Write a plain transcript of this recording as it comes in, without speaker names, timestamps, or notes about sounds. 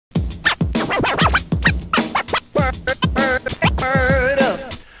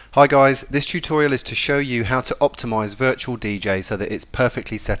Hi guys, this tutorial is to show you how to optimize Virtual DJ so that it's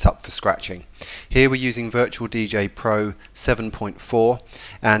perfectly set up for scratching. Here we're using Virtual DJ Pro 7.4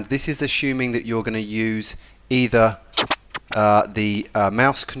 and this is assuming that you're going to use either the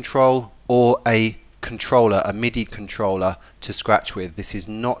mouse control or a controller, a MIDI controller to scratch with. This is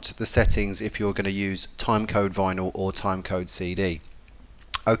not the settings if you're going to use timecode vinyl or timecode CD.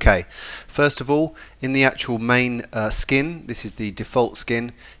 Okay, first of all, in the actual main skin, this is the default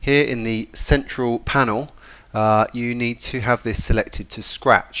skin, here in the central panel you need to have this selected to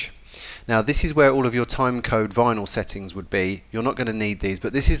scratch. Now this is where all of your timecode vinyl settings would be. You're not going to need these,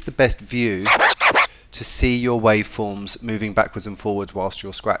 but this is the best view to see your waveforms moving backwards and forwards whilst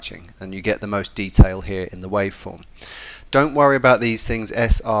you're scratching, and you get the most detail here in the waveform. Don't worry about these things,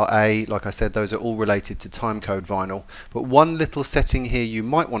 S, R, A, like I said, those are all related to timecode vinyl, but one little setting here you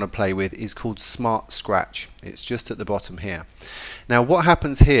might want to play with is called Smart Scratch. It's just at the bottom here. Now what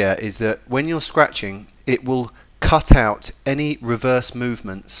happens here is that when you're scratching, it will cut out any reverse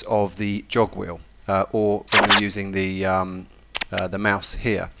movements of the jog wheel or when you're using the mouse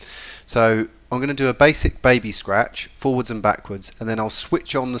here. So I'm going to do a basic baby scratch forwards and backwards, and then I'll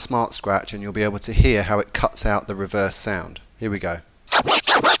switch on the Smart Scratch and you'll be able to hear how it cuts out the reverse sound. Here we go.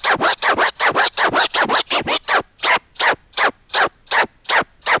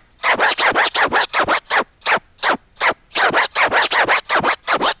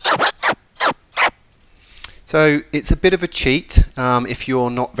 So it's a bit of a cheat if you're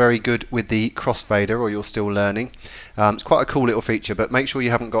not very good with the crossfader or you're still learning. It's quite a cool little feature, but make sure you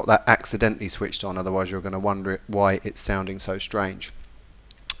haven't got that accidentally switched on, otherwise you're going to wonder why it's sounding so strange.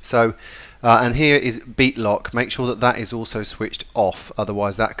 So and here is beat lock. Make sure that that is also switched off,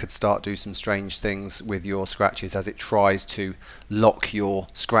 otherwise that could start do some strange things with your scratches as it tries to lock your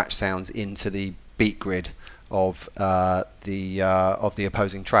scratch sounds into the beat grid of the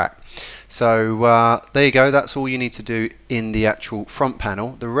opposing track. So there you go, that's all you need to do in the actual front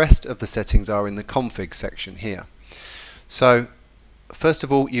panel. The rest of the settings are in the config section here. So first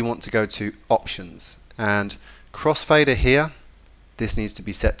of all you want to go to options, and crossfader here, this needs to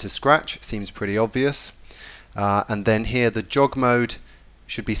be set to scratch, seems pretty obvious, and then here the jog mode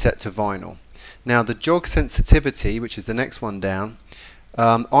should be set to vinyl. Now the jog sensitivity, which is the next one down,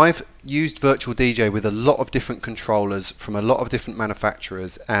 I've used Virtual DJ with a lot of different controllers from a lot of different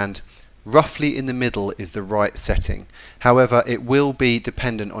manufacturers, and roughly in the middle is the right setting. However, it will be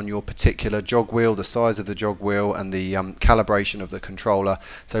dependent on your particular jog wheel, the size of the jog wheel and the calibration of the controller.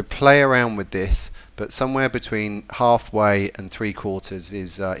 So play around with this, but somewhere between halfway and 3/4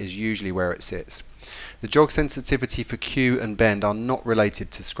 is usually where it sits. The jog sensitivity for cue and bend are not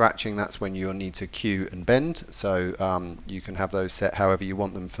related to scratching. That's when you'll need to cue and bend, so you can have those set however you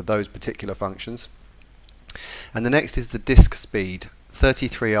want them for those particular functions. And the next is the disc speed.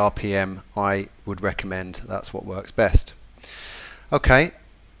 33 RPM I would recommend, that's what works best. Okay,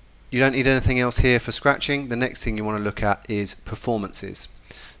 you don't need anything else here for scratching. The next thing you want to look at is performances.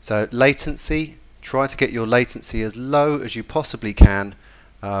 So latency, try to get your latency as low as you possibly can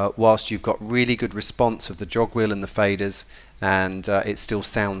whilst you've got really good response of the jog wheel and the faders, and it still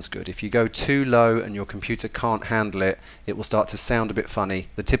sounds good. If you go too low and your computer can't handle it, it will start to sound a bit funny.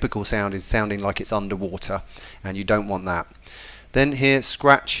 The typical sound is sounding like it's underwater, and you don't want that. Then here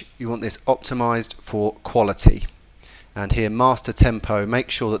scratch, you want this optimized for quality, and here master tempo, make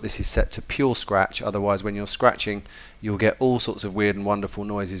sure that this is set to pure scratch, otherwise when you're scratching you'll get all sorts of weird and wonderful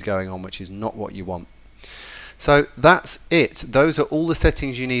noises going on, which is not what you want. So that's it. Those are all the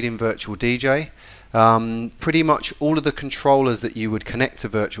settings you need in Virtual DJ. Pretty much all of the controllers that you would connect to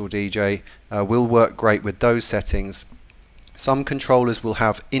Virtual DJ will work great with those settings. Some controllers will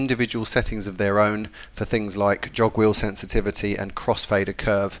have individual settings of their own for things like jog wheel sensitivity and crossfader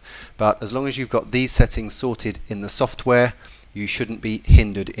curve, but as long as you've got these settings sorted in the software, you shouldn't be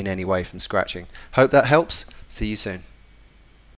hindered in any way from scratching. Hope that helps. See you soon.